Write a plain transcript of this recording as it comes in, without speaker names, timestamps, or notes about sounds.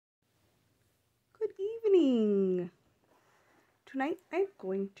evening. Tonight I'm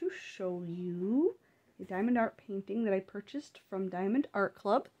going to show you a diamond art painting that I purchased from Diamond Art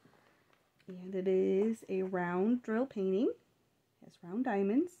Club. And it is a round drill painting. It has round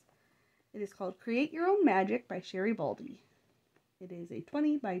diamonds. It is called Create Your Own Magic by Sherri Baldy. It is a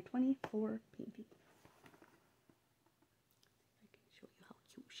 20 by 24 painting. I can show you how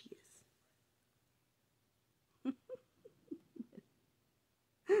cute she is.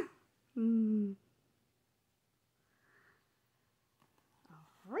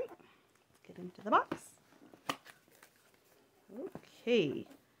 Alright, let's get into the box. Okay,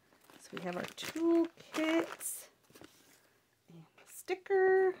 so we have our toolkit and a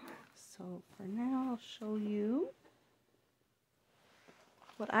sticker. So for now I'll show you.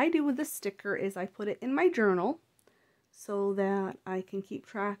 What I do with this sticker is I put it in my journal so that I can keep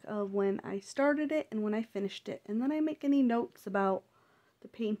track of when I started it and when I finished it. And then I make any notes about the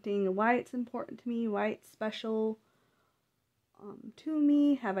painting and why it's important to me, why it's special to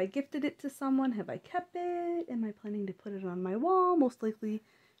me. Have I gifted it to someone? Have I kept it? Am I planning to put it on my wall? Most likely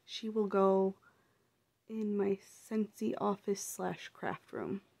she will go in my Scentsy office / craft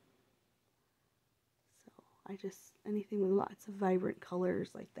room. So I just, anything with lots of vibrant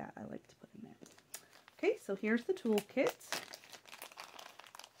colors like that I like to put in there. Okay, so here's the toolkit.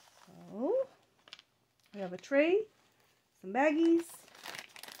 So we have a tray, some baggies.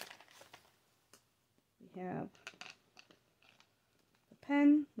 We have a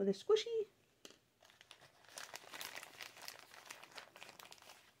pen with a squishy.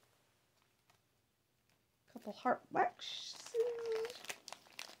 A couple heart wax.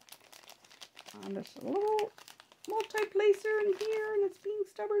 And there's a little multi-placer in here, and it's being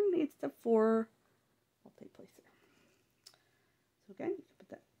stubborn. It's the 4 multi-placer. So again, you can put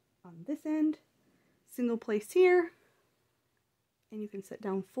that on this end, single place here, and you can set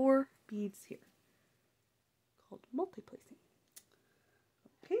down 4 beads here, called multi-placing.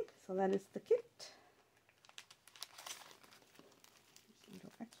 Okay, so that is the kit.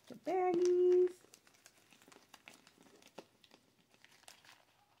 Little extra baggies.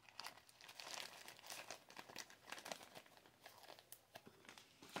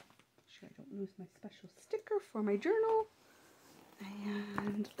 I don't lose my special sticker for my journal.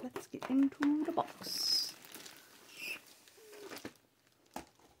 And let's get into the box.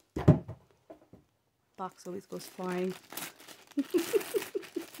 Box always goes flying. Okay.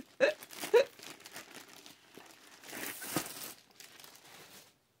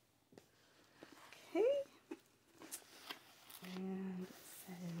 And it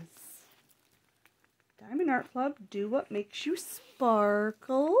says, Diamond Art Club, do what makes you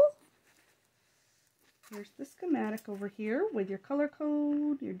sparkle. Here's the schematic over here with your color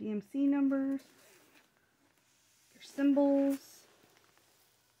code, your DMC numbers, your symbols,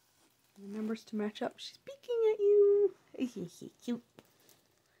 and the numbers to match up. She's peeking at you. Cute.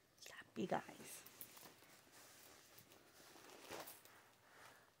 Happy guys.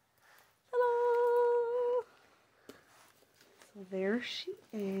 Hello. So there she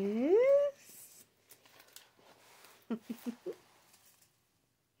is.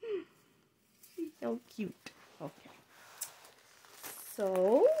 So cute. Okay.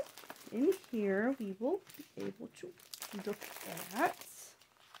 So in here we will be able to look at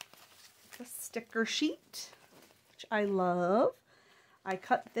the sticker sheet, which I love. I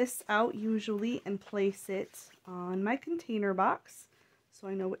cut this out usually and place it on my container box so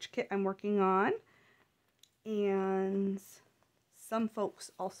I know which kit I'm working on. And some folks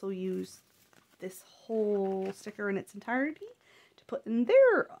also use this whole sticker in its entirety to put in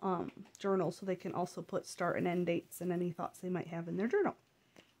their journal, so they can also put start and end dates and any thoughts they might have in their journal.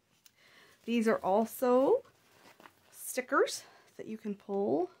 These are also stickers that you can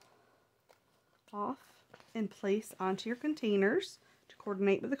pull off and place onto your containers to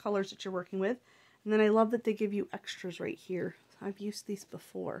coordinate with the colors that you're working with. And then I love that they give you extras right here. I've used these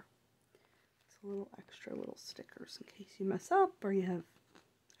before. It's a little extra little stickers in case you mess up or you have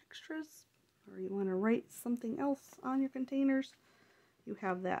extras or you want to write something else on your containers. You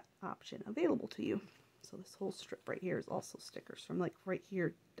have that option available to you. So this whole strip right here is also stickers from like right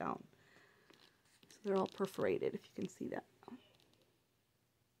here down. So they're all perforated, if you can see that.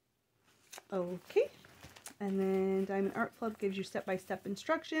 Okay, and then Diamond Art Club gives you step-by-step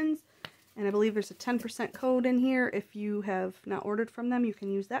instructions, and I believe there's a 10% code in here. If you have not ordered from them, you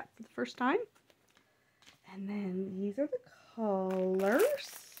can use that for the first time. And then these are the colors.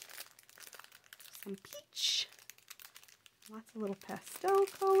 Some peach. Lots of little pastel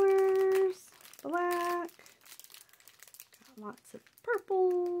colors, black, got lots of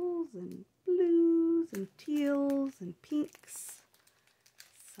purples and blues and teals and pinks,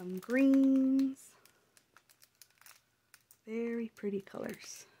 some greens, Very pretty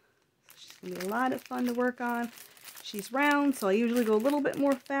colors. So she's going to be a lot of fun to work on. She's round, so I usually go a little bit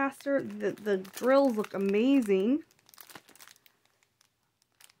more faster. The drills look amazing.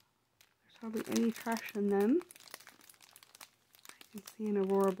 There's hardly any trash in them. You can see an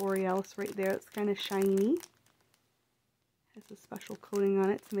Aurora Borealis right there. It's kind of shiny. Has a special coating on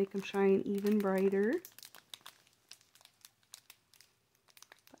it to make them shine even brighter.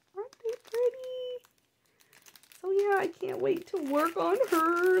 But aren't they pretty? So yeah, I can't wait to work on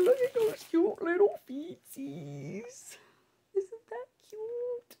her. Look at those cute little feetsies. Isn't that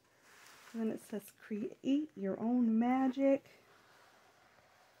cute? And then it says create your own magic.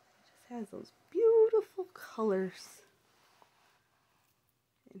 It just has those beautiful colors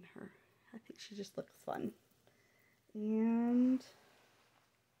in her. I think she just looks fun. And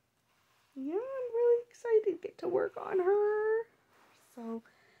yeah, I'm really excited to get to work on her. So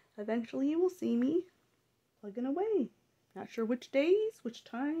eventually you will see me plugging away. Not sure which days, which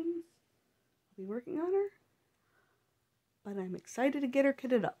times I'll be working on her. But I'm excited to get her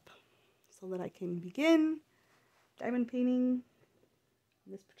kitted up so that I can begin diamond painting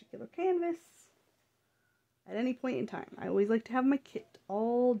on this particular canvas at any point in time. I always like to have my kit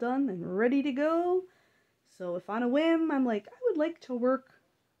all done and ready to go. So if on a whim, I'm like, I would like to work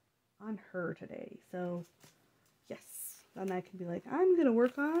on her today. So yes, then I can be like, I'm going to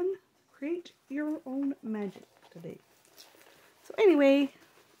work on create your own magic today. So anyway,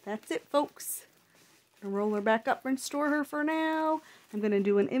 that's it, folks. I'm going to roll her back up and store her for now. I'm going to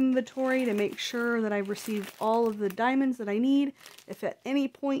do an inventory to make sure that I've received all of the diamonds that I need. If at any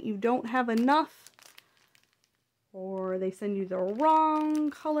point you don't have enough, or they send you the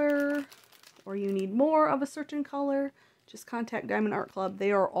wrong color, or you need more of a certain color, just contact Diamond Art Club.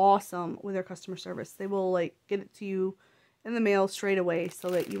 They are awesome with their customer service. They will like get it to you in the mail straight away so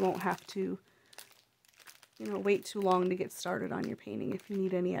that you won't have to, you know, wait too long to get started on your painting if you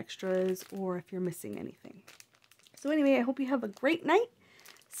need any extras or if you're missing anything. So anyway, I hope you have a great night.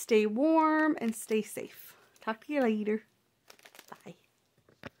 Stay warm and stay safe. Talk to you later. Bye.